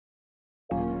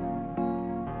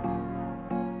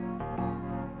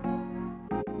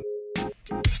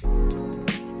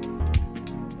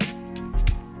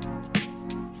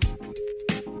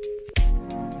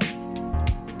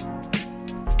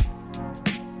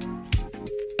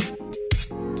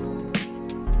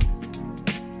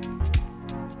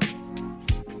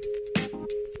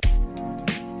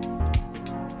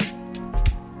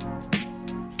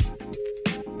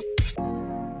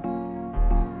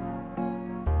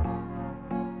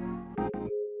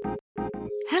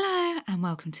Hello and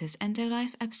welcome to this Endo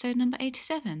Life episode number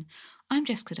 87. I'm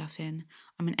Jessica Duffin.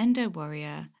 I'm an endo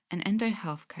warrior, an endo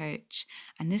health coach,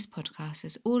 and this podcast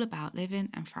is all about living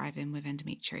and thriving with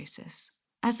endometriosis.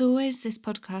 As always, this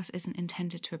podcast isn't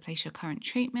intended to replace your current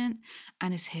treatment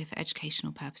and is here for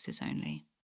educational purposes only.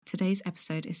 Today's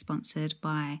episode is sponsored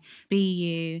by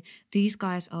BU. These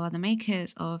guys are the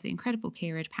makers of the incredible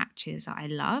period patches that I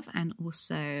love, and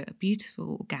also a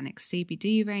beautiful organic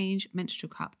CBD range,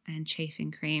 menstrual cup and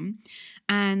chafing cream.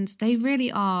 And they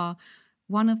really are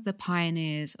one of the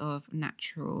pioneers of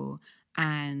natural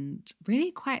and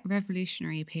really quite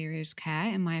revolutionary periods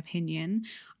care, in my opinion.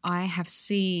 I have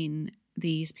seen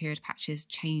these period patches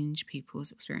change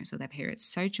people's experience of their periods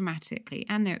so dramatically,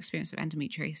 and their experience of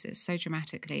endometriosis so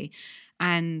dramatically.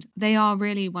 And they are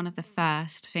really one of the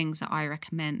first things that I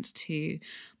recommend to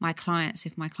my clients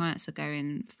if my clients are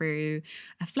going through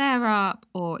a flare-up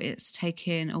or it's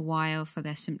taken a while for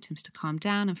their symptoms to calm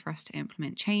down and for us to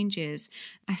implement changes.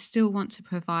 I still want to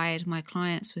provide my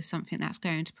clients with something that's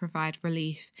going to provide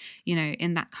relief,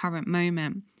 in that current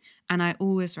moment. And I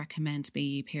always recommend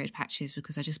BU period patches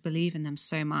because I just believe in them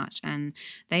so much, and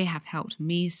they have helped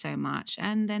me so much,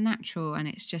 and they're natural. And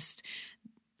it's just,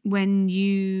 when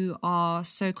you are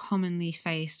so commonly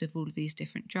faced with all of these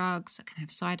different drugs that can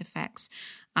have side effects,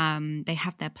 they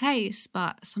have their place,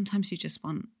 but sometimes you just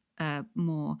want a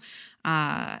more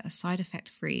side effect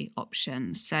free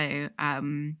option. So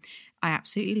I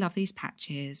absolutely love these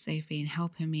patches. They've been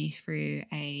helping me through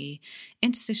a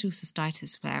interstitial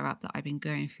cystitis flare-up that I've been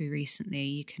going through recently.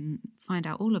 You can find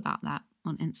out all about that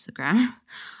on Instagram.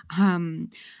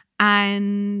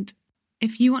 And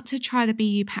if you want to try the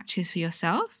BU patches for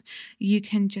yourself, you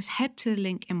can just head to the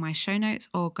link in my show notes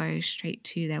or go straight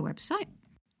to their website,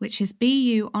 which is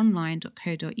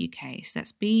buonline.co.uk. So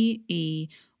that's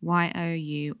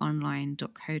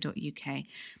BEYOUonline.co.uk.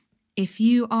 If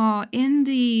you are in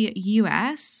the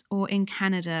US or in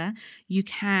Canada, you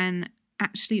can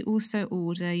actually also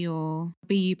order your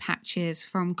BU patches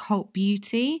from Cult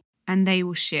Beauty, and they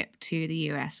will ship to the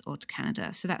US or to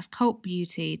Canada. So that's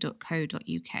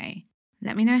cultbeauty.co.uk.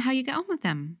 Let me know how you get on with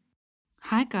them.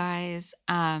 Hi guys.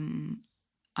 I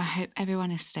hope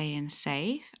everyone is staying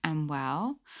safe and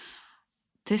well.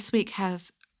 This week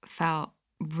has felt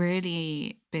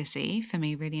really busy for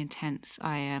me, really intense.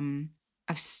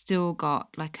 I've still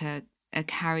got like a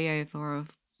carryover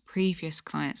of previous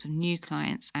clients with new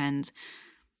clients, and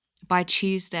by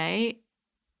Tuesday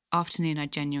afternoon I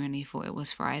genuinely thought it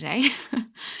was Friday.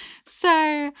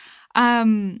 So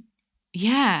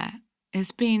yeah,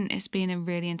 it's been a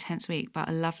really intense week, but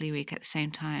a lovely week at the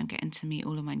same time, getting to meet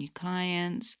all of my new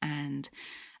clients, and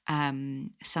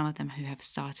some of them who have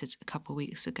started a couple of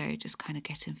weeks ago, just kind of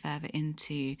getting further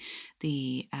into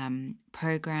the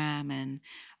program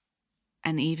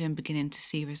and even beginning to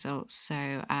see results.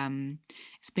 So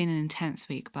it's been an intense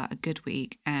week, but a good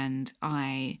week. And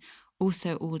I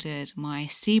also ordered my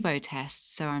SIBO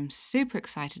test, so I'm super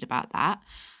excited about that.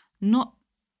 Not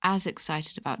as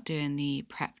excited about doing the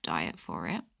prep diet for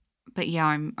it, but yeah,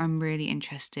 I'm really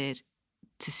interested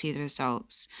to see the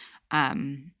results.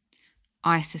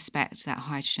 I suspect that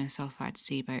hydrogen sulfide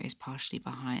SIBO is partially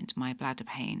behind my bladder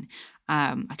pain.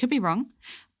 I could be wrong,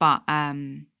 but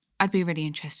I'd be really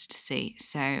interested to see.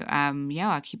 So yeah,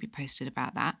 I'll keep you posted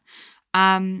about that.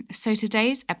 So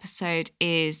today's episode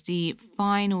is the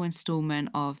final installment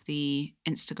of the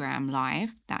Instagram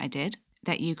live that I did,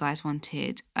 that you guys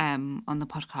wanted on the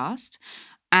podcast.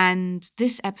 And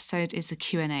this episode is the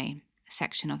Q&A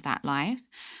section of that live.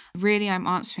 Really, I'm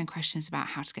answering questions about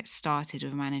how to get started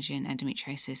with managing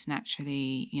endometriosis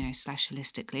naturally, /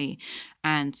 holistically,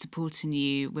 and supporting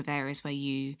you with areas where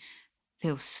you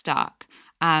feel stuck.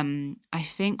 I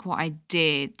think what I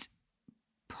did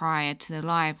prior to the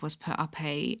live was put up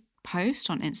a post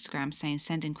on Instagram saying,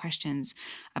 send in questions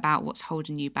about what's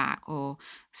holding you back or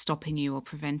stopping you or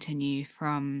preventing you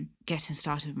from getting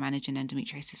started with managing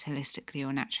endometriosis holistically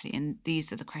or naturally. And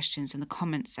these are the questions and the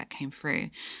comments that came through.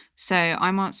 So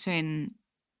I'm answering,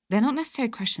 they're not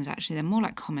necessarily questions actually, they're more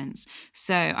like comments.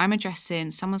 So I'm addressing,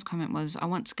 someone's comment was, I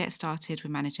want to get started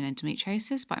with managing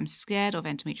endometriosis, but I'm scared of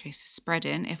endometriosis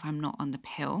spreading if I'm not on the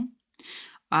pill.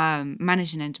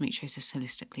 managing endometriosis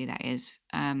holistically, that is.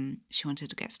 She wanted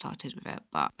to get started with it,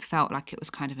 but felt like it was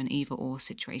kind of an either or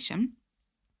situation.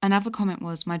 Another comment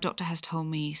was, my doctor has told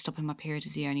me stopping my period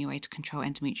is the only way to control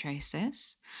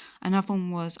endometriosis. Another one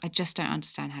was, I just don't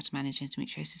understand how to manage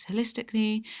endometriosis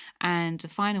holistically. And the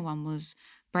final one was,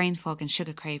 brain fog and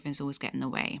sugar cravings always get in the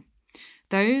way.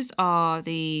 Those are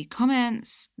the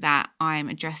comments that I'm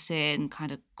addressing,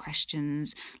 kind of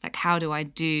questions like, how do I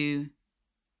do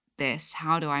this?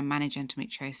 How do I manage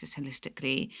endometriosis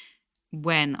holistically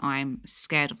when I'm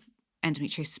scared of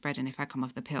endometriosis spreading if I come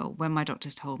off the pill? When my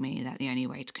doctor's told me that the only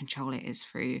way to control it is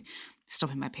through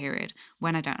stopping my period,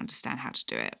 when I don't understand how to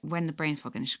do it, when the brain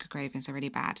fog and sugar cravings are really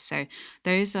bad. So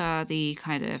those are the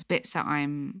kind of bits that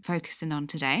I'm focusing on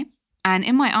today. And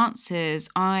in my answers,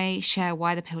 I share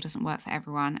why the pill doesn't work for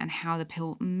everyone and how the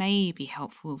pill may be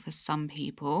helpful for some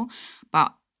people,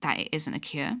 but that it isn't a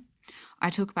cure. I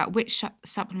talk about which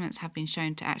supplements have been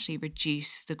shown to actually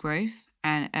reduce the growth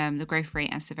and the growth rate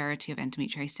and severity of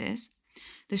endometriosis,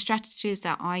 the strategies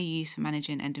that I use for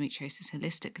managing endometriosis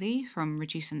holistically, from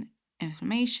reducing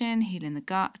inflammation, healing the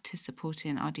gut, to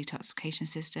supporting our detoxification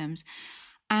systems,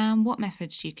 and what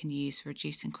methods you can use for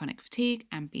reducing chronic fatigue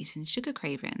and beating sugar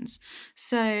cravings.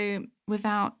 So,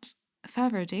 without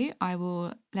further ado, I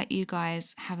will let you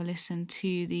guys have a listen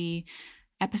to the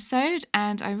episode,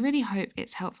 and I really hope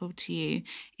it's helpful to you.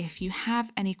 If you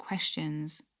have any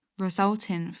questions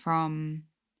resulting from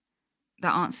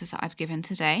the answers that I've given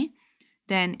today,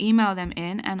 then email them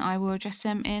in and I will address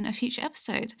them in a future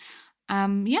episode.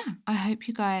 I hope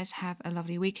you guys have a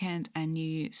lovely weekend and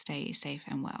you stay safe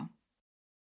and well.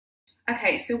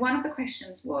 Okay, so one of the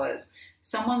questions was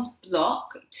someone's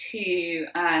block to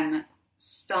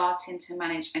starting to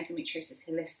manage endometriosis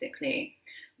holistically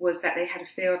was that they had a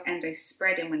fear of endo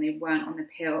spreading when they weren't on the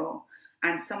pill.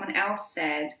 And someone else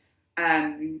said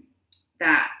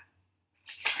that,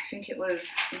 I think it was,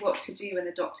 what to do when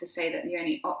the doctors say that the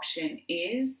only option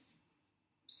is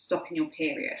stopping your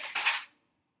period.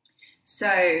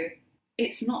 So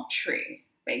it's not true,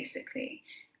 basically.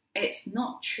 It's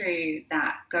not true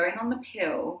that going on the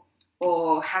pill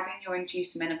or having your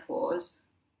induced menopause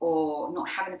or not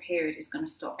having a period is going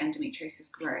to stop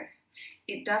endometriosis growth.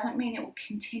 It doesn't mean it will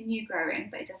continue growing,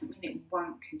 but it doesn't mean it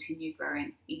won't continue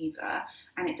growing either.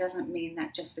 And it doesn't mean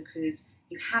that just because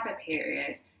you have a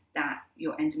period that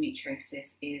your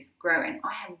endometriosis is growing.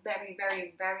 I have very,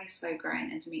 very, very slow growing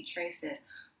endometriosis.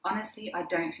 Honestly, I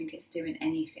don't think it's doing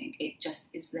anything. It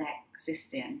just is there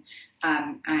existing.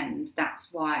 And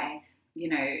that's why,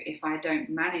 if I don't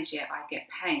manage it, I get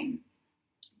pain.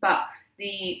 But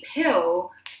the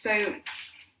pill, so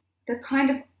the kind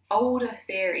of older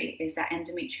theory is that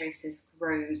endometriosis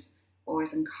grows or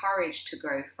is encouraged to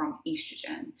grow from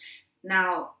estrogen.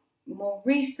 Now, more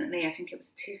recently, I think it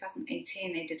was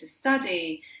 2018, they did a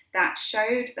study that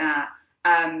showed that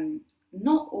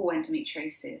not all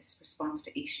endometriosis responds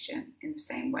to estrogen in the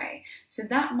same way. So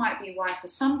that might be why for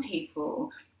some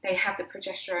people they have the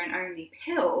progesterone only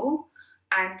pill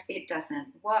and it doesn't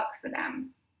work for them.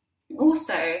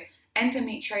 Also,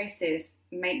 endometriosis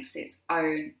makes its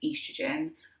own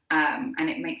estrogen and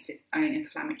it makes its own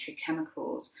inflammatory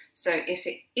chemicals. So if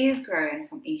it is growing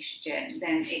from estrogen,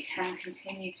 then it can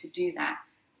continue to do that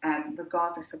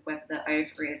regardless of whether the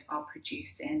ovaries are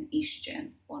producing estrogen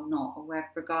or not, or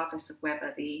regardless of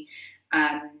whether the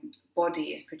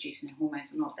body is producing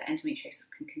hormones or not, the endometriosis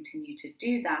can continue to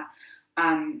do that.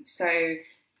 So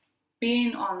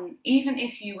being on, even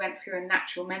if you went through a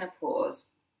natural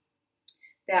menopause,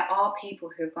 there are people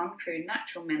who have gone through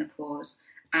natural menopause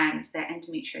and their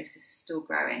endometriosis is still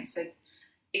growing. So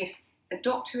if a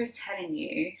doctor is telling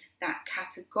you that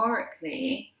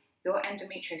categorically your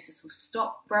endometriosis will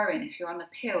stop growing if you're on the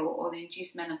pill or the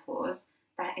induced menopause,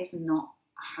 that is not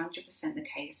 100% the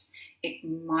case. It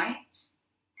might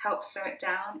help slow it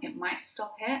down, it might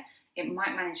stop it, it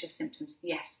might manage your symptoms.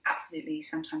 Yes, absolutely,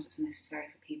 sometimes it's necessary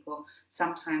for people,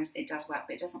 sometimes it does work,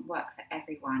 but it doesn't work for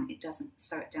everyone. It doesn't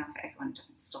slow it down for everyone, it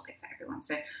doesn't stop it for everyone.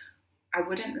 So I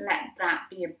wouldn't let that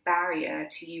be a barrier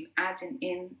to you adding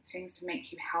in things to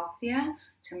make you healthier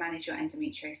to manage your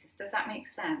endometriosis. Does that make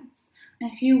sense? And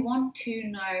if you want to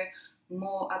know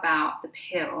more about the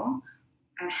pill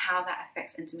and how that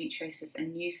affects endometriosis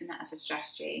and using that as a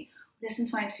strategy, listen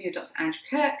to my interview with Dr. Andrew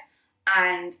Cook.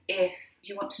 And if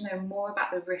you want to know more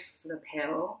about the risks of the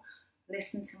pill,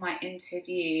 listen to my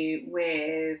interview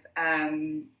with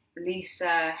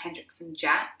Lisa Hendrickson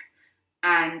Jack,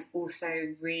 and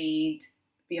also read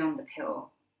Beyond the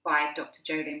Pill by Dr.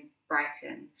 Jolene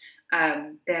Brighton.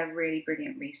 They're really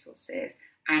brilliant resources.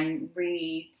 And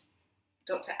read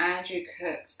Dr. Andrew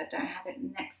Cook's, I don't have it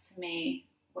next to me,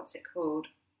 what's it called?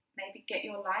 maybe Get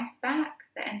Your Life Back,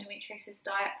 the Endometriosis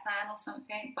Diet Plan or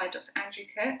something by Dr. Andrew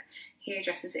Cook. He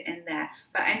addresses it in there.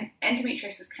 But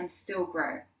endometriosis can still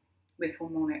grow with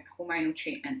hormonal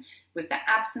treatment. With the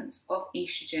absence of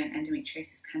estrogen,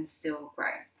 endometriosis can still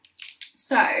grow.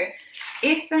 So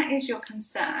if that is your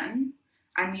concern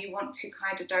and you want to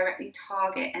kind of directly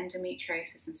target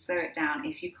endometriosis and slow it down,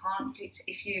 if you can't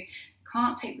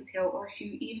take the pill, or if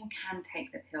you even can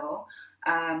take the pill,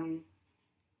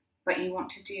 but you want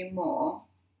to do more,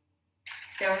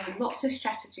 there are lots of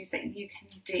strategies that you can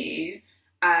do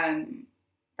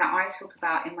that I talk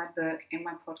about in my book, in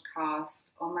my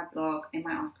podcast, on my blog, in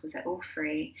my articles. They're all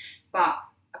free, but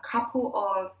a couple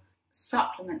of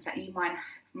supplements that you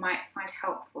might find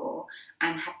helpful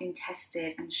and have been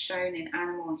tested and shown in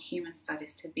animal and human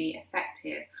studies to be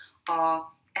effective are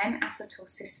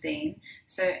N-acetylcysteine.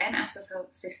 So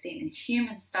N-acetylcysteine in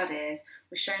human studies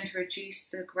was shown to reduce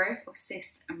the growth of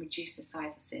cysts and reduce the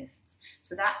size of cysts.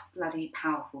 So that's bloody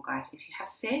powerful, guys. If you have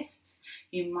cysts,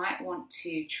 you might want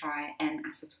to try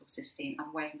N-acetylcysteine,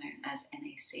 otherwise known as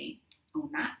NAC or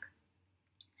NAC.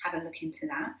 Have a look into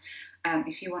that.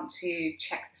 If you want to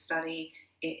check the study,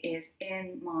 it is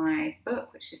in my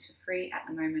book, which is for free at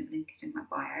the moment. Link is in my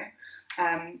bio.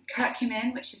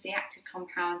 Curcumin, which is the active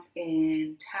compound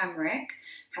in turmeric,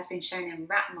 has been shown in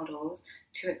rat models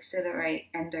to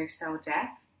accelerate endocell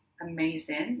death.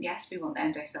 Amazing. Yes, we want the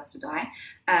endocells to die.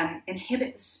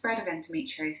 Inhibit the spread of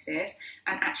endometriosis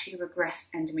and actually regress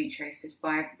endometriosis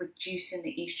by reducing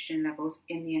the estrogen levels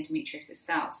in the endometriosis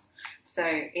cells. So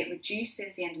it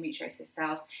reduces the endometriosis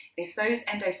cells. If those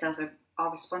endocells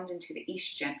are responding to the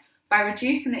estrogen, by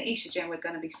reducing the estrogen, we're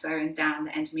going to be slowing down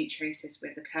the endometriosis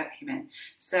with the curcumin.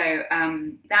 So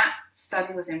that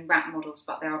study was in rat models,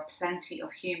 but there are plenty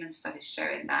of human studies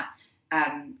showing that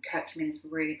curcumin is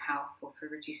really powerful for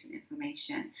reducing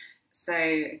inflammation. So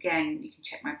again, you can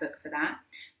check my book for that.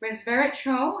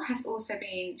 Resveratrol has also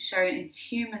been shown in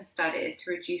human studies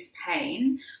to reduce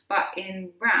pain, but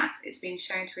in rats, it's been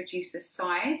shown to reduce the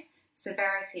size,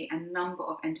 severity and number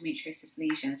of endometriosis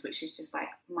lesions, which is just like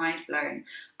mind blown.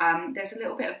 There's a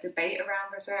little bit of debate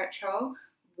around resveratrol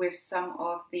with some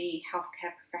of the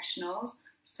healthcare professionals,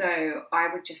 so I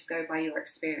would just go by your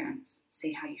experience,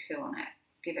 see how you feel on it,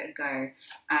 give it a go,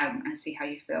 and see how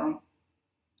you feel.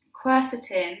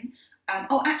 Quercetin,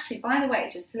 actually, by the way,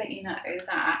 just to let you know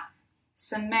that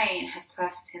Semaine has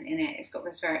quercetin in it, it's got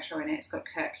resveratrol in it, it's got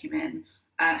curcumin.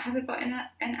 Has it got an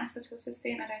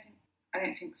acetylcysteine? I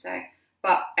don't think so,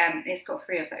 but it's got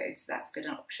 3 of those, so that's a good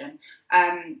option.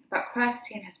 But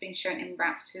quercetin has been shown in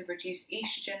rats to reduce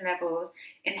estrogen levels,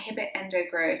 inhibit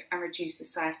endogrowth, and reduce the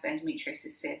size of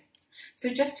endometriosis cysts. So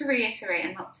just to reiterate,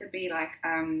 and not to be like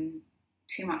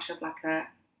too much of like a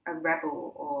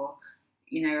rebel or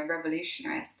a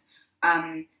revolutionist,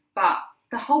 but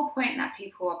the whole point that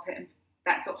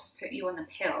doctors put you on the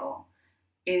pill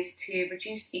is to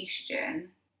reduce estrogen,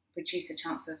 reduce the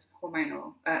chance of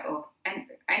hormonal or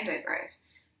endogrowth.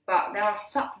 But there are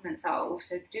supplements that are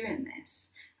also doing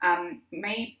this. And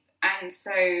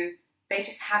so they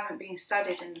just haven't been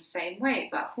studied in the same way.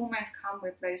 But hormones come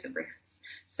with loads of risks.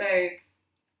 So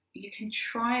you can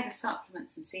try the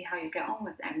supplements and see how you get on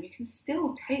with them. You can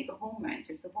still take the hormones.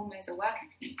 If the hormones are working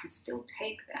for you, you can still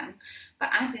take them. But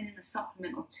adding in a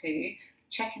supplement or 2,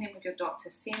 checking in with your doctor,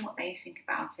 seeing what they think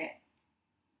about it,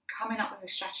 coming up with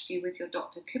a strategy with your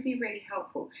doctor could be really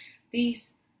helpful.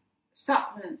 These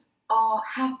supplements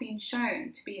have been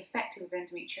shown to be effective with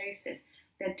endometriosis.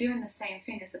 They're doing the same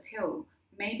thing as a pill,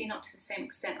 maybe not to the same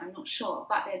extent, I'm not sure,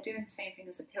 but they're doing the same thing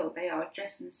as a pill. They are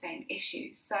addressing the same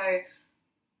issues. So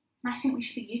I think we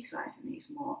should be utilising these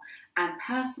more. And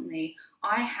personally,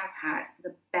 I have had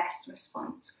the best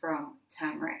response from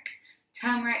turmeric.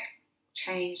 Turmeric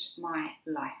changed my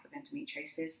life with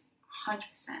endometriosis. 100%.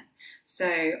 So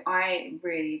I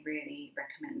really, really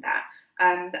recommend that.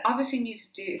 The other thing you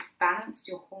could do is balance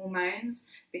your hormones,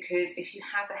 because if you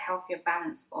have a healthier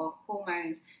balance of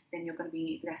hormones, then you're going to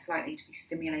be less likely to be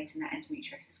stimulating that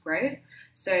endometriosis growth.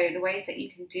 So the ways that you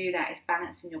can do that is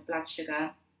balancing your blood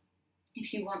sugar.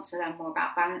 If you want to learn more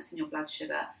about balancing your blood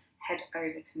sugar, head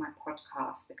over to my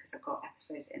podcast because I've got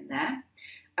episodes in there.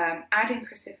 Adding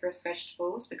cruciferous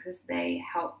vegetables because they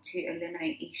help to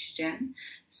eliminate estrogen.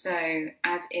 So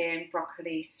add in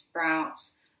broccoli,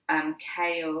 sprouts,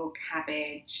 kale,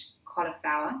 cabbage,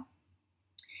 cauliflower.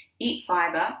 Eat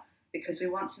fibre because we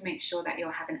want to make sure that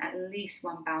you're having at least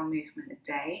 1 bowel movement a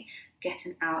day,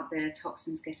 getting out the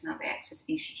toxins, getting out the excess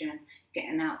estrogen,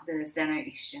 getting out the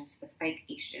xenoestrogens, the fake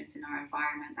estrogens in our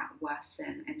environment that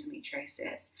worsen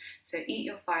endometriosis. So eat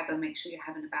your fibre, make sure you're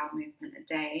having a bowel movement a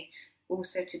day.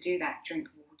 Also, to do that, drink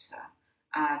water.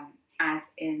 add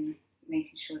in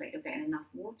making sure that you're getting enough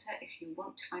water. If you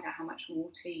want to find out how much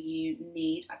water you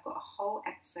need, I've got a whole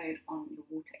episode on your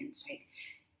water intake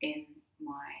in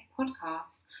my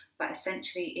podcast, but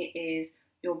essentially it is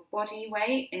your body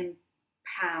weight in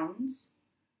pounds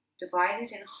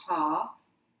divided in half,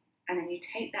 and then you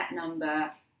take that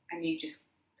number and you just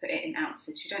put it in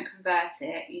ounces. You don't convert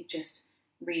it, you just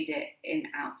read it in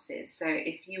ounces. So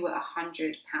if you were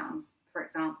 100 pounds, for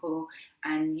example,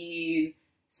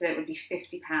 so it would be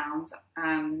 50 pounds,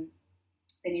 then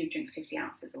you drink 50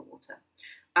 ounces of water.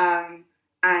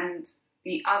 And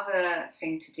the other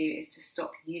thing to do is to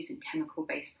stop using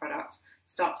chemical-based products,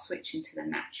 start switching to the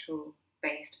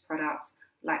natural-based products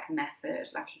like Method,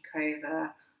 like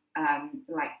Ecova,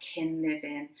 like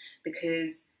Kinliving,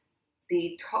 because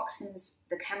the toxins,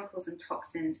 the chemicals and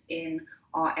toxins in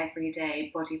our everyday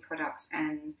body products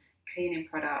and cleaning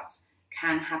products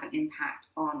can have an impact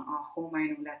on our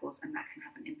hormonal levels, and that can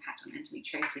have an impact on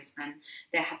endometriosis. And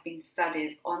there have been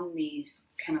studies on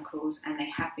these chemicals, and they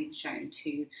have been shown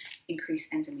to increase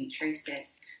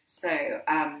endometriosis. So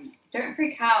don't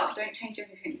freak out, don't change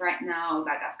everything right now,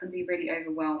 like that's going to be really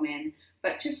overwhelming,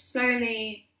 but just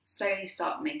slowly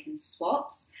start making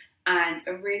swaps. And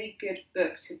a really good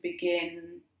book to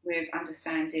begin with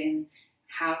understanding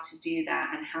how to do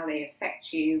that and how they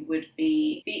affect you would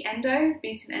be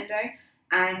Beaten Endo,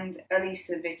 and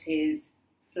Elisa Vitti's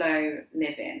Flow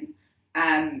Living.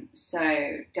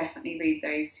 So definitely read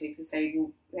those two, because they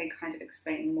kind of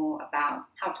explain more about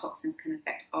how toxins can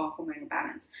affect our hormonal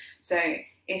balance. So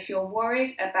if you're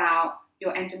worried about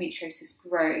your endometriosis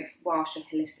growth whilst you're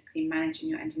holistically managing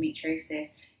your endometriosis,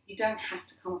 you don't have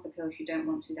to come off the pill if you don't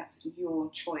want to. That's your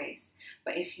choice.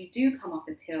 But if you do come off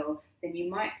the pill, then you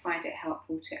might find it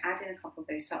helpful to add in a couple of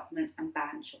those supplements and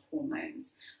balance your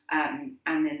hormones. And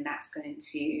then that's going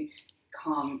to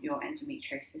calm your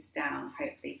endometriosis down.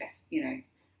 Hopefully, best, it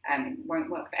won't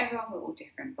work for everyone. We're all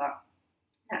different, but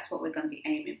that's what we're going to be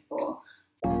aiming for.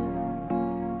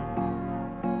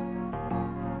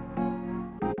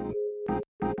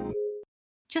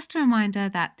 Just a reminder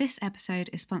that this episode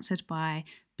is sponsored by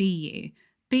BU.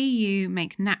 BU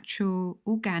make natural,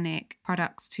 organic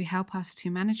products to help us to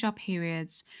manage our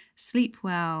periods, sleep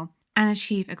well, and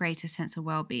achieve a greater sense of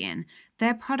well-being.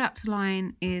 Their product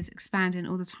line is expanding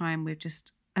all the time with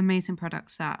just amazing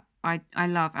products that I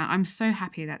love. And I'm so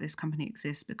happy that this company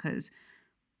exists, because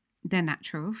they're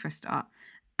natural for a start,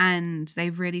 and they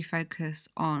really focus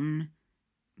on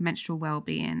menstrual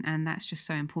well-being, and that's just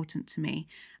so important to me.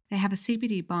 They have a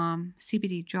CBD balm,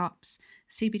 CBD drops,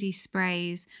 CBD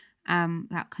sprays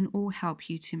that can all help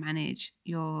you to manage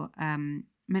your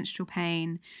menstrual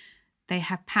pain. They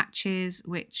have patches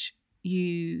which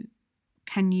you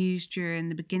can use during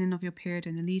the beginning of your period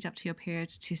and the lead up to your period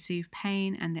to soothe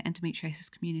pain, and the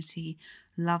endometriosis community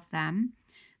love them.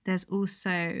 There's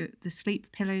also the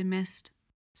sleep pillow mist.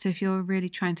 So if you're really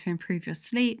trying to improve your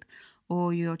sleep,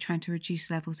 or you're trying to reduce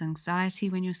levels of anxiety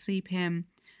when you're sleeping,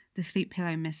 the sleep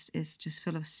pillow mist is just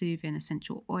full of soothing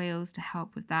essential oils to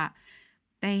help with that.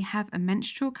 They have a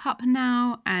menstrual cup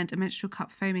now and a menstrual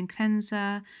cup foaming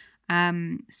cleanser.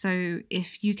 So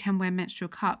if you can wear menstrual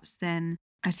cups, then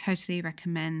I totally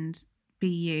recommend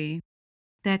BU.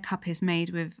 Their cup is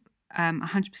made with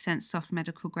 100% soft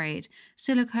medical grade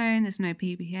silicone. There's no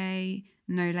BPA,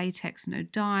 no latex, no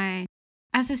dye.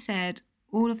 As I said,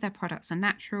 all of their products are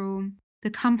natural. The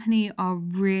company are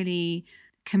really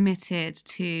committed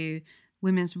to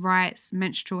women's rights,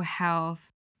 menstrual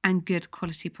health, and good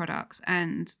quality products.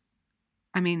 And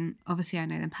I mean, obviously I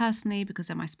know them personally because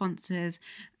they're my sponsors,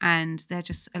 and they're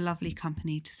just a lovely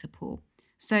company to support.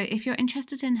 So if you're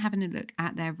interested in having a look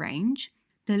at their range,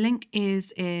 the link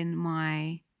is in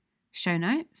my show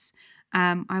notes.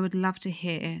 I would love to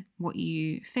hear what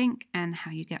you think and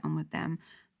how you get on with them.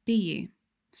 BU.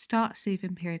 Start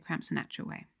soothing period cramps a natural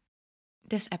way.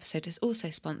 This episode is also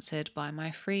sponsored by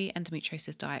my free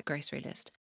endometriosis diet grocery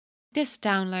list. This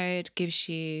download gives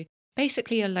you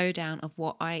basically a lowdown of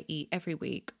what I eat every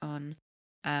week on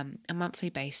a monthly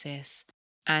basis,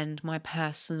 and my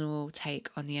personal take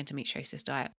on the endometriosis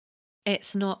diet.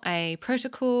 It's not a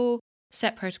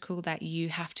set protocol that you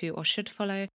have to or should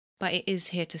follow, but it is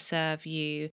here to serve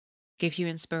you, give you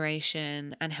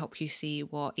inspiration, and help you see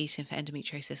what eating for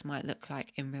endometriosis might look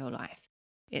like in real life.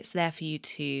 It's there for you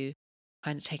to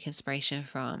kind of take inspiration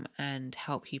from and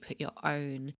help you put your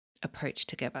own approach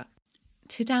together.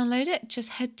 To download it, just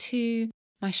head to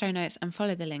my show notes and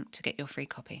follow the link to get your free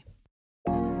copy.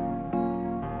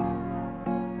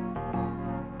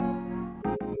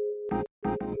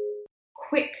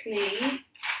 Quickly,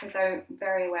 because I'm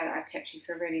very aware that I've kept you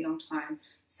for a really long time,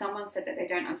 someone said that they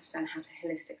don't understand how to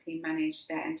holistically manage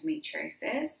their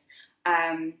endometriosis.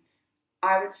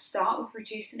 I would start with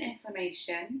reducing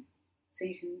inflammation. So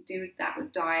you can do that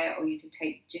with diet, or you can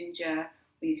take ginger,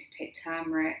 or you could take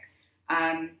turmeric.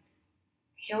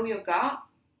 Heal your gut.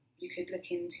 You could look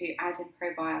into adding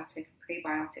probiotic and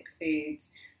prebiotic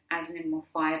foods, adding in more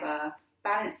fibre,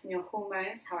 balancing your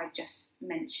hormones, how I just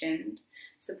mentioned,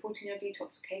 supporting your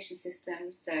detoxification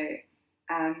system, so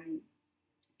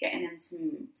getting in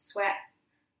some sweat,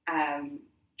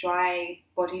 dry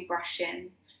body brushing,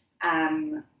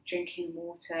 drinking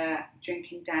water,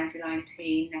 drinking dandelion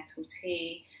tea, nettle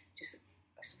tea, just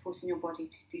supporting your body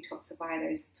to detoxify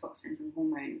those toxins and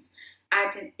hormones.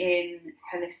 Adding in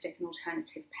holistic and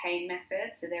alternative pain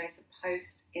methods. So there is a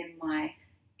post in my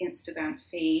Instagram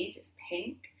feed, it's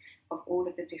pink, of all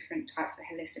of the different types of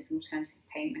holistic and alternative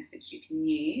pain methods you can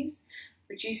use.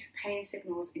 Reduce pain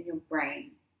signals in your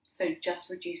brain. So just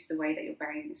reduce the way that your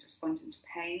brain is responding to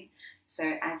pain.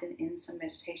 So adding in some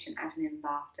meditation, adding in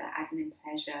laughter, adding in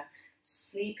pleasure,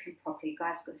 sleeping properly.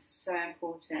 Guys, this is so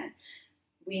important.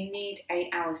 We need 8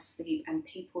 hours sleep, and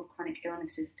people with chronic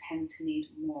illnesses tend to need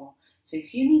more. So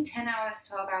if you need 10 hours,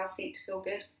 12 hours sleep to feel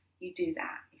good, you do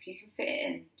that. If you can fit it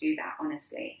in, do that,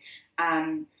 honestly.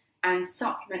 And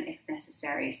supplement if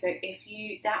necessary. So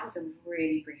that was a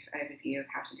really brief overview of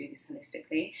how to do this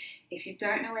holistically. If you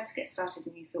don't know where to get started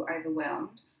and you feel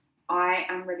overwhelmed, I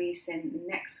am releasing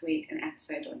next week an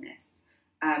episode on this,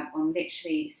 on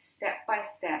literally step by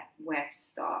step where to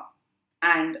start.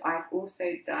 And I've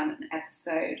also done an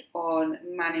episode on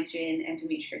managing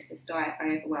endometriosis diet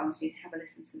overwhelm, so you can have a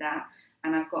listen to that.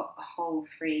 And I've got a whole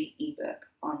free ebook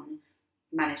on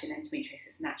managing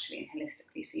endometriosis naturally and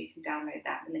holistically, so you can download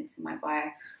that. The link's in my bio.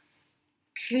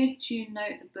 Could you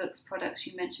note the book's products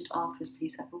you mentioned afterwards,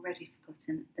 please? I've already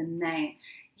forgotten the name.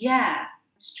 Yeah,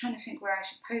 I'm just trying to think where I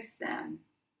should post them.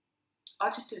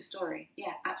 I'll just do a story.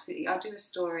 Yeah, absolutely. I'll do a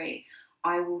story.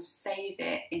 I will save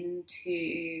it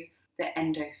into the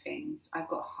Endo Things. I've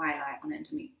got a highlight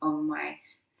on my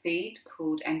feed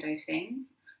called Endo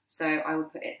Things, so I will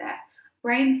put it there.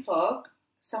 Brain fog.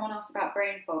 Someone asked about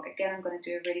brain fog. Again, I'm going to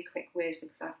do a really quick whiz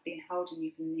because I've been holding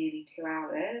you for nearly 2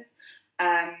 hours.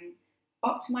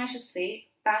 Optimize your sleep,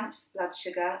 balance blood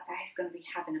sugar. That is going to be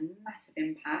having a massive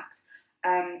impact.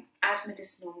 Add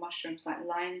medicinal mushrooms like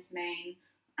lion's mane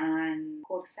and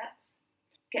cordyceps.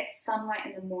 Get sunlight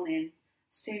in the morning.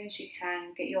 As soon as you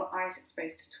can, get your eyes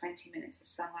exposed to 20 minutes of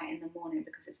sunlight in the morning,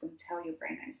 because it's going to tell your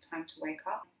brain that it's time to wake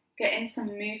up. Get in some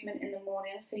movement in the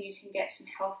morning so you can get some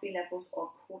healthy levels of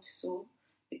cortisol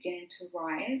beginning to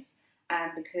rise,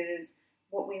 because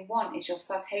what we want is your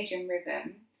circadian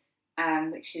rhythm,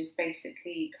 which is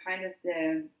basically kind of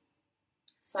the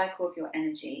cycle of your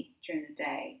energy during the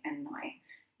day and night.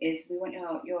 Is we want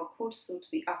your cortisol to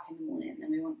be up in the morning,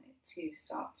 and we want it to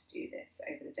start to do this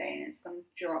over the day, and it's going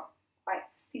to drop quite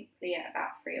steeply at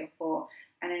about 3 or 4,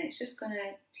 and then it's just going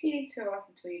to teeter off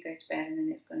until you go to bed, and then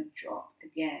it's going to drop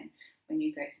again when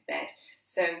you go to bed.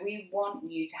 So we want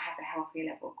you to have a healthy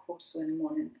level of cortisol in the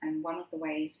morning, and one of the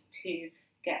ways to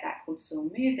get that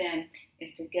cortisol moving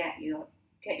is to get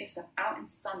yourself out in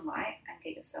sunlight and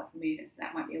get yourself moving. So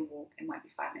that might be a walk, it might be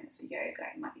 5 minutes of yoga,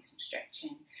 it might be some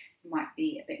stretching, it might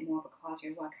be a bit more of a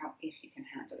cardio workout if you can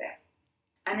handle it.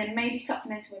 And then maybe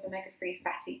supplementing with omega-3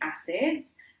 fatty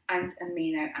acids and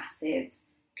amino acids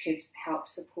could help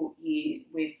support you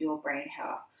with your brain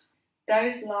health.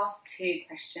 Those last 2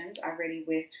 questions I really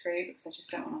whizzed through because I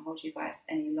just don't want to hold you guys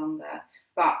any longer.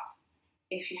 But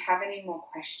if you have any more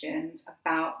questions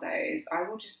about those, I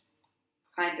will just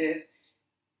kind of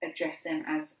address them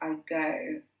as I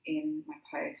go in my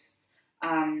posts.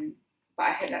 But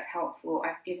I hope that's helpful.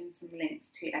 I've given some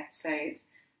links to episodes.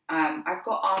 I've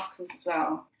got articles as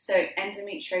well. So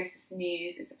Endometriosis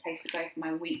News is a place to go for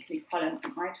my weekly column,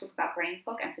 and I talk about brain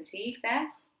fog and fatigue there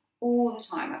all the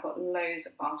time. I've got loads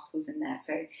of articles in there.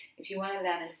 So if you want to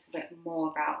learn a little bit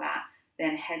more about that,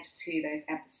 then head to those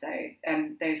episodes,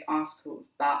 those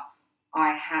articles. But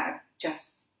I have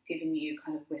just given you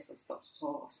kind of whistle-stop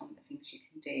tour of some of the things you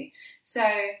can do. So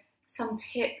some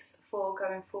tips for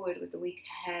going forward with the week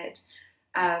ahead.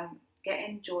 Get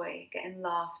in joy, get in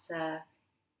laughter.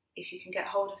 If you can get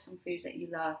hold of some foods that you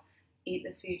love, eat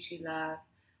the foods you love.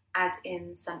 Add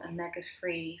in some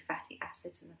omega-3 fatty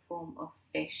acids in the form of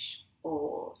fish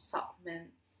or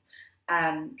supplements.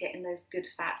 Get in those good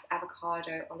fats,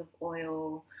 avocado, olive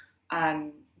oil.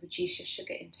 Reduce your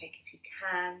sugar intake if you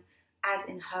can. Add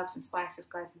in herbs and spices,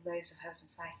 guys. Loads of herbs and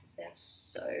spices. They are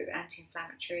so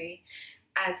anti-inflammatory.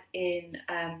 Add in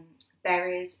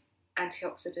berries.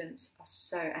 antioxidants are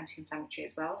so anti-inflammatory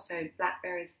as well. So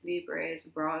blackberries, blueberries,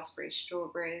 raspberries,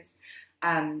 strawberries,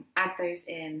 add those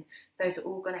in. Those are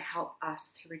all going to help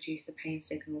us to reduce the pain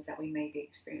signals that we may be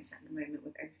experiencing at the moment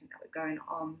with everything that we're going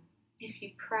on. If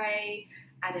you pray,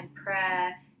 add in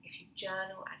prayer. If you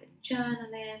journal, add in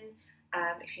journaling.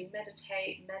 If you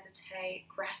meditate.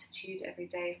 Gratitude every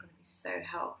day is going to be so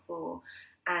helpful.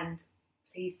 And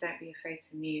please don't be afraid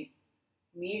to mute.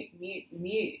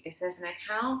 If there's an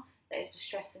account that is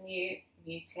distressing you,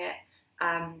 mute it.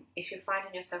 If you're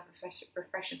finding yourself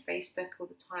refreshing Facebook all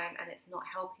the time and it's not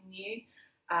helping you,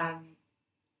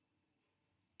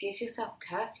 give yourself a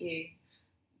curfew.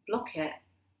 Block it.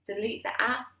 Delete the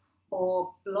app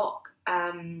or block.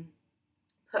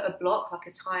 Put a block, like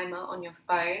a timer on your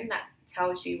phone that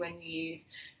tells you when you've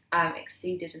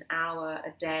exceeded an hour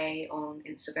a day on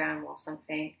Instagram or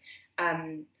something.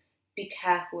 Be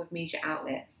careful with media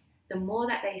outlets. The more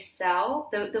that they sell,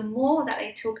 the more that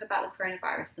they talk about the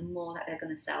coronavirus, the more that they're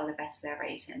going to sell, the better their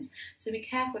ratings. So be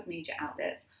careful with media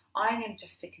outlets. I am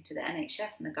just sticking to the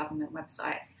NHS and the government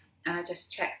websites, and I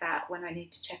just check that when I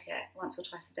need to check it once or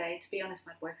twice a day. To be honest,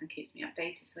 my boyfriend keeps me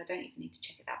updated, so I don't even need to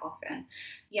check it that often.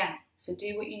 Yeah, so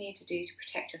do what you need to do to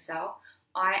protect yourself.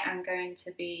 I am going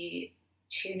to be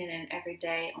tuning in every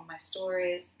day on my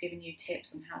stories, giving you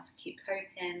tips on how to keep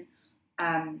coping.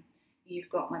 You've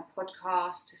got my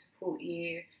podcast to support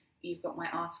you. You've got my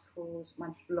articles, my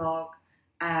blog,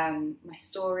 my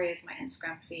stories, my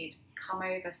Instagram feed. Come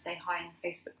over, say hi in the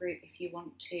Facebook group if you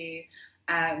want to.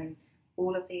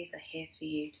 All of these are here for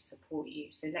you to support you.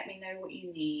 So let me know what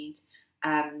you need.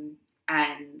 And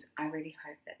I really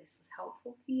hope that this was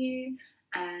helpful for you.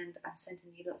 And I'm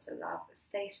sending you lots of love.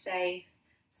 Stay safe,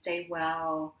 stay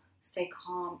well, stay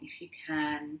calm if you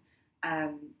can.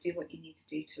 Do what you need to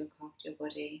do to look after your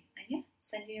body. And yeah,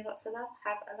 sending you lots of love.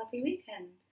 Have a lovely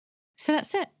weekend. So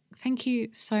that's it. Thank you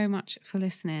so much for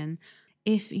listening.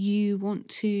 If you want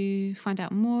to find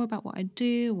out more about what I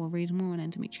do or read more on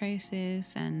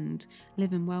endometriosis and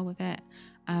living well with it,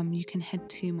 you can head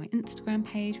to my Instagram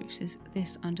page, which is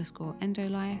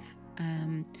this_endolife.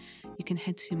 You can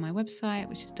head to my website,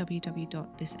 which is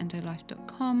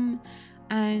www.thisendolife.com.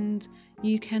 And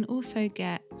you can also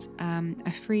get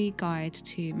a free guide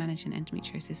to managing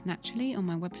endometriosis naturally on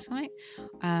my website.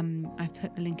 I've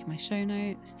put the link in my show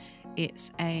notes.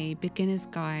 It's a beginner's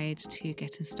guide to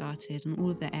getting started on all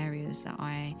of the areas that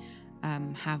I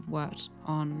have worked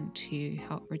on to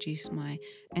help reduce my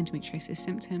endometriosis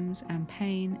symptoms and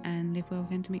pain and live well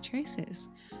with endometriosis.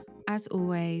 As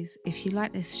always, if you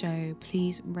like this show,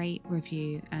 please rate,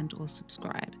 review, and or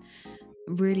subscribe.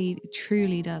 Really,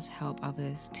 truly does help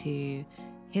others to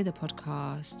hear the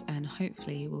podcast and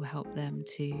hopefully will help them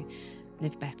to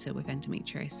live better with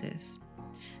endometriosis.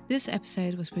 This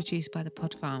episode was produced by The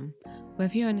Pod Farm.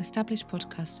 Whether you're an established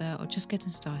podcaster or just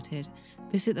getting started,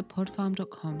 visit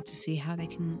thepodfarm.com to see how they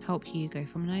can help you go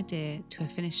from an idea to a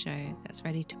finished show that's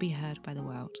ready to be heard by the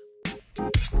world.